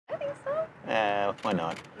Why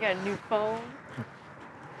not? You got a new phone?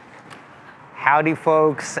 Howdy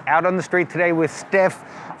folks, out on the street today with Steph,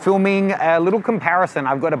 filming a little comparison.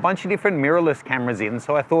 I've got a bunch of different mirrorless cameras in,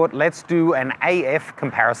 so I thought let's do an AF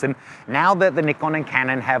comparison now that the Nikon and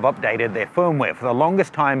Canon have updated their firmware. For the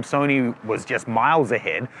longest time, Sony was just miles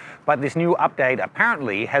ahead, but this new update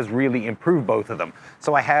apparently has really improved both of them.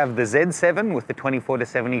 So I have the Z7 with the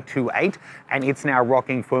 24-70 2.8, and it's now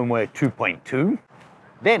rocking firmware 2.2.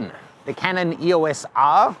 Then the Canon EOS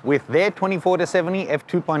R with their 24-70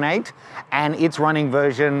 f2.8, and it's running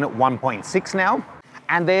version 1.6 now.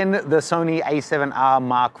 And then the Sony A7R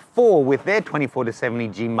Mark IV with their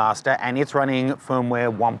 24-70 G Master, and it's running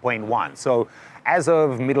firmware 1.1. So as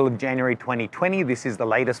of middle of January 2020, this is the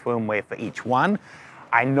latest firmware for each one.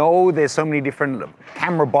 I know there's so many different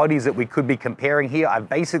camera bodies that we could be comparing here. I've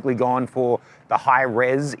basically gone for the high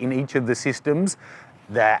res in each of the systems.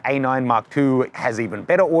 The A9 Mark II has even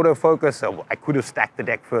better autofocus, so I could have stacked the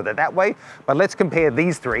deck further that way. But let's compare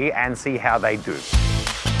these three and see how they do.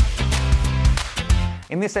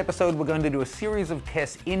 In this episode, we're going to do a series of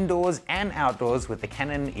tests indoors and outdoors with the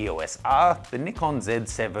Canon EOS R, the Nikon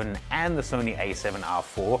Z7, and the Sony A7R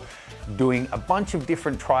IV, doing a bunch of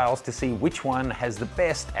different trials to see which one has the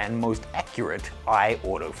best and most accurate eye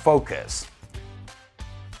autofocus.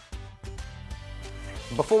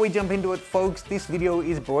 Before we jump into it, folks, this video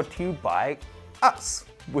is brought to you by us.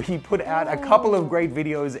 We put out a couple of great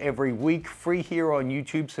videos every week, free here on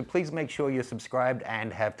YouTube, so please make sure you're subscribed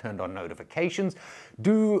and have turned on notifications.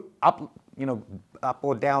 Do up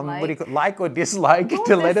or down, what do you call it, like or dislike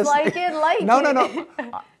to let us. Dislike it, like no, it. no,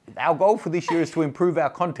 no. Our goal for this year is to improve our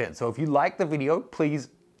content. So if you like the video, please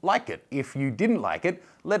like it. If you didn't like it,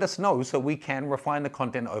 let us know so we can refine the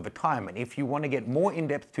content over time. And if you want to get more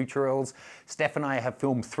in-depth tutorials, Steph and I have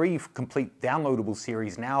filmed 3 complete downloadable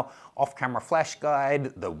series now: Off-Camera Flash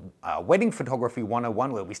Guide, the Wedding Photography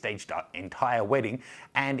 101, where we staged our entire wedding,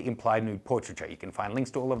 and Implied Nude Portraiture. You can find links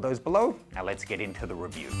to all of those below. Now let's get into the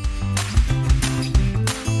review.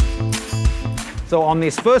 So on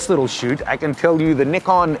this first little shoot, I can tell you the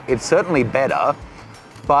Nikon, it's certainly better,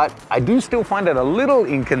 but I do still find it a little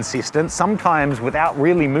inconsistent. Sometimes without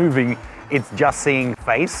really moving, it's just seeing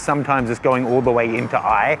face. Sometimes it's going all the way into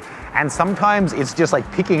eye. And sometimes it's just like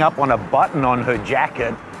picking up on a button on her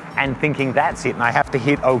jacket and thinking that's it. And I have to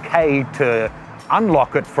hit OK to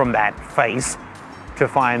unlock it from that face to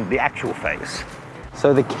find the actual face.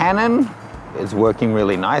 So the Canon is working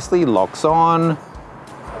really nicely, locks on.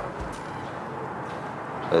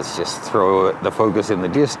 Let's just throw the focus in the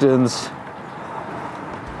distance.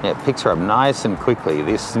 Yeah, it picks her up nice and quickly.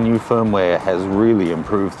 This new firmware has really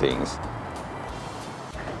improved things.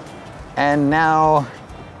 And now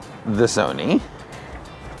the Sony.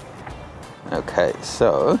 Okay,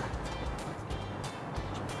 so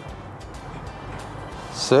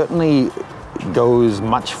certainly goes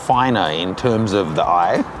much finer in terms of the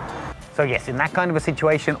eye. So yes, in that kind of a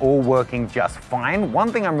situation, all working just fine.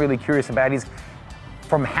 One thing I'm really curious about is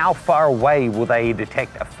from how far away will they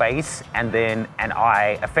detect a face and then an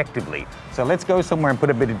eye effectively? So let's go somewhere and put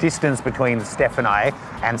a bit of distance between Steph and I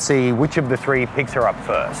and see which of the 3 picks her up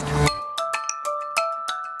first.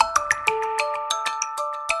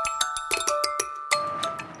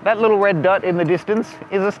 That little red dot in the distance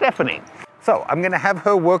is a Stephanie. So I'm gonna have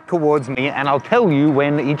her work towards me, and I'll tell you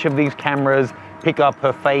when each of these cameras pick up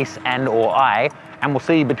her face and or eye, and we'll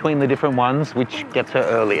see between the different ones which gets her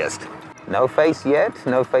earliest. No face yet,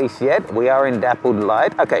 no face yet. We are in dappled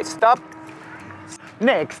light. Okay, stop.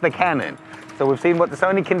 Next, the Canon. So we've seen what the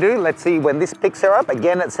Sony can do. Let's see when this picks her up,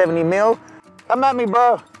 again at 70 mil. Come at me,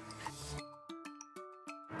 bro.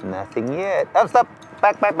 Nothing yet. Oh, stop.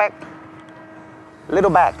 Back, back, back.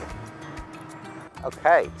 Little back.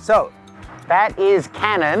 Okay, so that is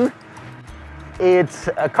Canon. It's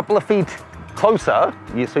a couple of feet closer,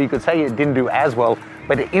 so you could say it didn't do as well,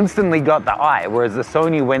 but it instantly got the eye, whereas the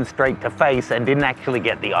Sony went straight to face and didn't actually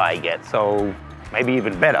get the eye yet, so maybe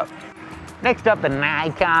even better. Next up, the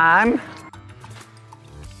Nikon.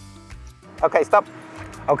 Okay, stop.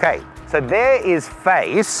 Okay, so there is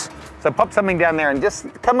face. So pop something down there and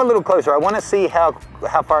just come a little closer. I want to see how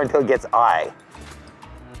far until it gets eye.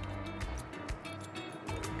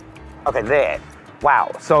 Okay, there.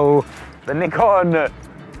 Wow, so the Nikon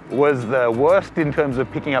was the worst in terms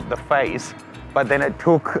of picking up the face, but then it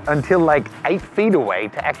took until like 8 feet away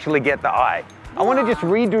to actually get the eye. I want to just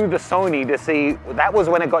redo the Sony to see, that was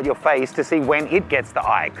when it got your face, to see when it gets the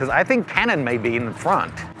eye, because I think Canon may be in the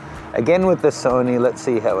front. Again with the Sony, let's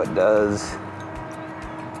see how it does.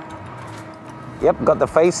 Yep, got the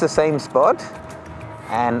face the same spot,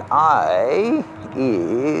 and eye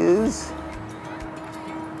is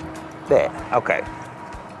There, okay.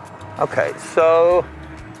 Okay, so...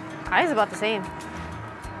 Eye is about the same.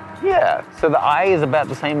 Yeah, so the eye is about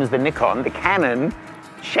the same as the Nikon. The Canon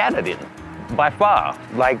shattered it by far,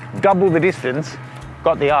 like double the distance,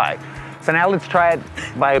 got the eye. So now let's try it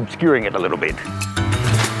by obscuring it a little bit.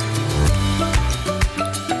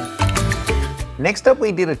 Next up,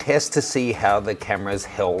 we did a test to see how the cameras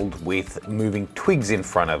held with moving twigs in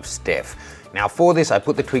front of Steph. Now for this, I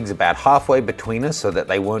put the twigs about halfway between us so that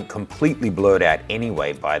they weren't completely blurred out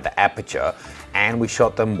anyway by the aperture, and we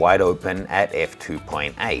shot them wide open at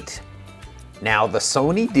f2.8. Now the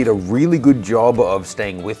Sony did a really good job of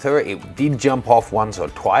staying with her. It did jump off once or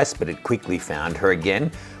twice, but it quickly found her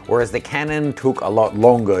again, whereas the Canon took a lot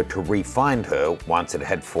longer to re-find her once it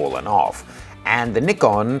had fallen off. And the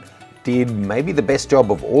Nikon did maybe the best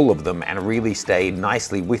job of all of them and really stayed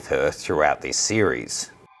nicely with her throughout this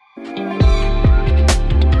series.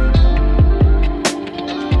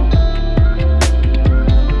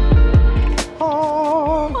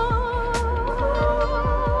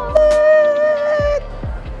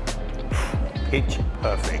 Pitch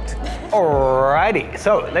perfect. Alrighty,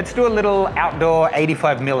 so let's do a little outdoor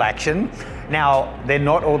 85mm action. Now, they're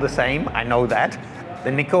not all the same, I know that.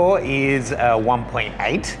 The Nikon is a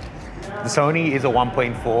 1.8, the Sony is a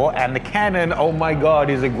 1.4, and the Canon, oh my God,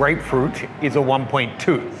 is a grapefruit, is a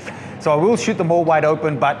 1.2. So I will shoot them all wide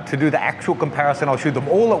open, but to do the actual comparison, I'll shoot them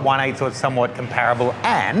all at 1.8 so it's somewhat comparable,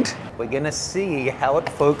 and we're gonna see how it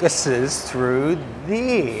focuses through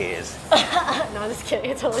this. No, I'm just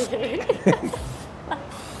kidding, it's totally kidding.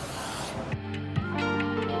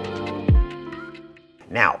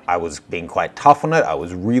 Now, I was being quite tough on it. I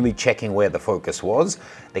was really checking where the focus was.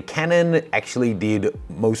 The Canon actually did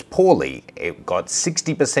most poorly. It got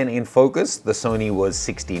 60% in focus, the Sony was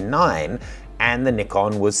 69, and the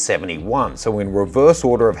Nikon was 71. So in reverse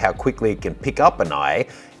order of how quickly it can pick up an eye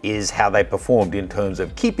is how they performed in terms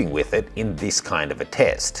of keeping with it in this kind of a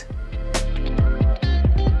test.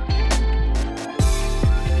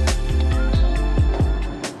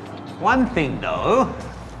 One thing though,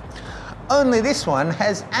 only this one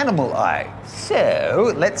has animal eye.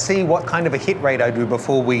 So let's see what kind of a hit rate I do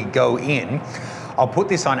before we go in. I'll put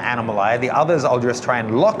this on animal eye. The others I'll just try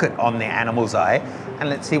and lock it on the animal's eye, and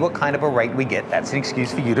let's see what kind of a rate we get. That's an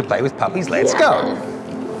excuse for you to play with puppies. Let's go.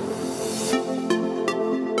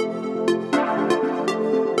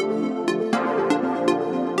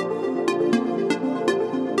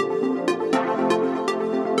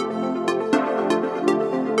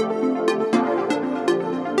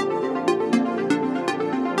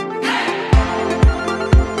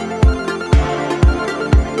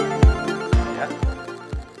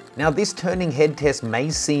 Now this turning head test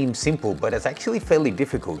may seem simple, but it's actually fairly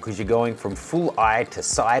difficult because you're going from full eye to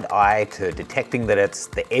side eye to detecting that it's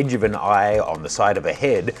the edge of an eye on the side of a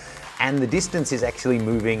head, and the distance is actually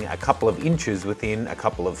moving a couple of inches within a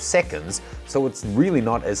couple of seconds, so it's really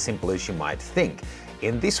not as simple as you might think.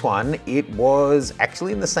 In this one, it was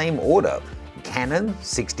actually in the same order. Canon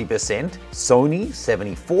 60%, Sony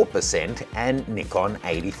 74%, and Nikon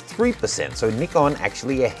 83%. So Nikon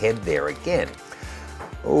actually ahead there again.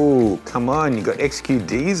 Oh, come on, you got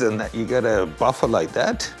XQDs and that you got a buffer like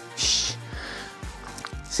that? Shh.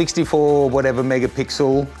 64 whatever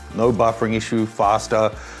megapixel, no buffering issue, faster,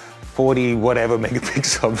 40 whatever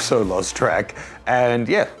megapixel, I've so lost track. And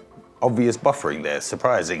yeah, obvious buffering there,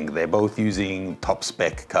 surprising. They're both using top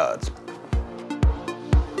spec cards.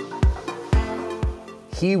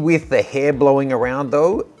 Here with the hair blowing around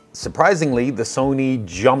though, surprisingly, the Sony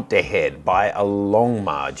jumped ahead by a long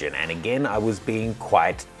margin, and again, I was being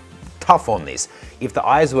quite tough on this. If the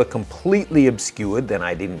eyes were completely obscured, then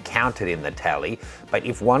I didn't count it in the tally, but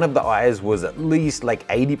if one of the eyes was at least like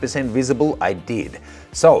 80% visible, I did.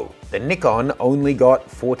 So, the Nikon only got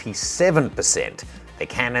 47%, the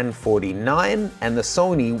Canon 49%, and the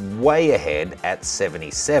Sony way ahead at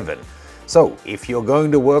 77%. So if you're going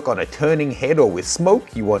to work on a turning head or with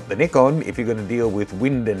smoke, you want the Nikon. If you're going to deal with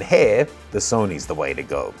wind and hair, the Sony's the way to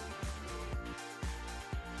go.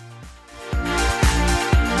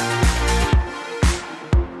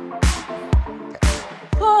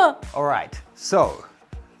 All right, so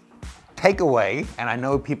takeaway, and I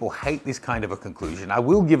know people hate this kind of a conclusion, I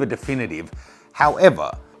will give a definitive.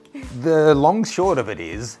 However, the long short of it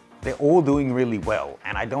is, they're all doing really well,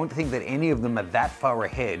 and I don't think that any of them are that far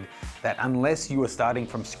ahead that unless you are starting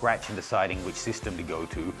from scratch and deciding which system to go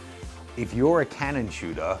to, if you're a Canon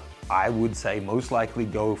shooter, I would say most likely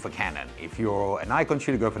go for Canon. If you're a Nikon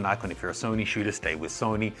shooter, go for Nikon. If you're a Sony shooter, stay with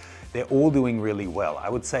Sony. They're all doing really well. I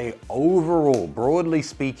would say overall, broadly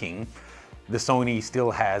speaking, the Sony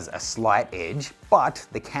still has a slight edge, but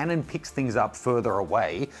the Canon picks things up further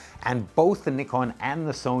away, and both the Nikon and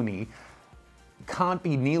the Sony can't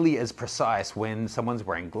be nearly as precise when someone's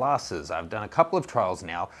wearing glasses. I've done a couple of trials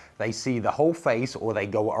now. They see the whole face or they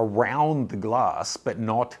go around the glass, but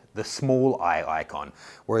not the small eye icon.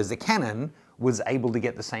 Whereas the Canon was able to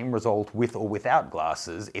get the same result with or without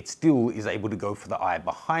glasses. It still is able to go for the eye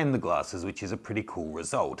behind the glasses, which is a pretty cool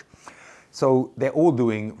result. So they're all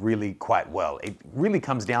doing really quite well. It really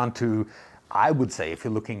comes down to, I would say, if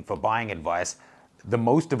you're looking for buying advice, the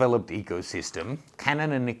most developed ecosystem,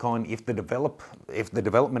 Canon and Nikon, if the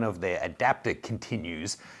development of their adapter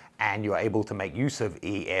continues and you're able to make use of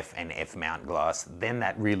EF and F mount glass, then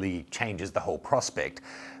that really changes the whole prospect.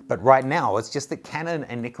 But right now, it's just that Canon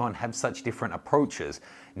and Nikon have such different approaches.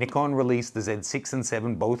 Nikon released the Z6 and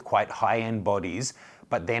 7, both quite high-end bodies,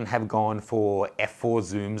 but then have gone for f4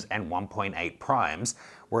 zooms and 1.8 primes,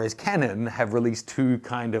 whereas Canon have released two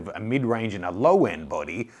kind of a mid-range and a low-end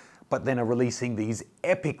body, but then are releasing these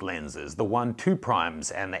epic lenses, the 1.2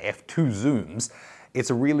 primes and the f2 zooms. It's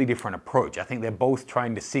a really different approach. I think they're both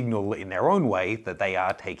trying to signal in their own way that they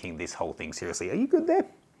are taking this whole thing seriously. Are you good there?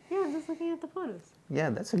 Yeah, I'm just looking at the photos. Yeah,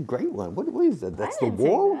 that's a great one. What is that? That's the I didn't say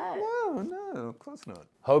wall? that. No, of course not.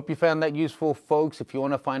 Hope you found that useful, folks. If you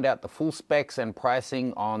want to find out the full specs and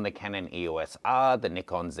pricing on the Canon EOS R, the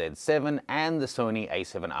Nikon Z7, and the Sony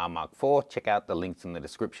A7R Mark IV, check out the links in the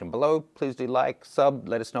description below. Please do like, sub,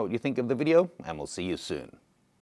 let us know what you think of the video, and we'll see you soon.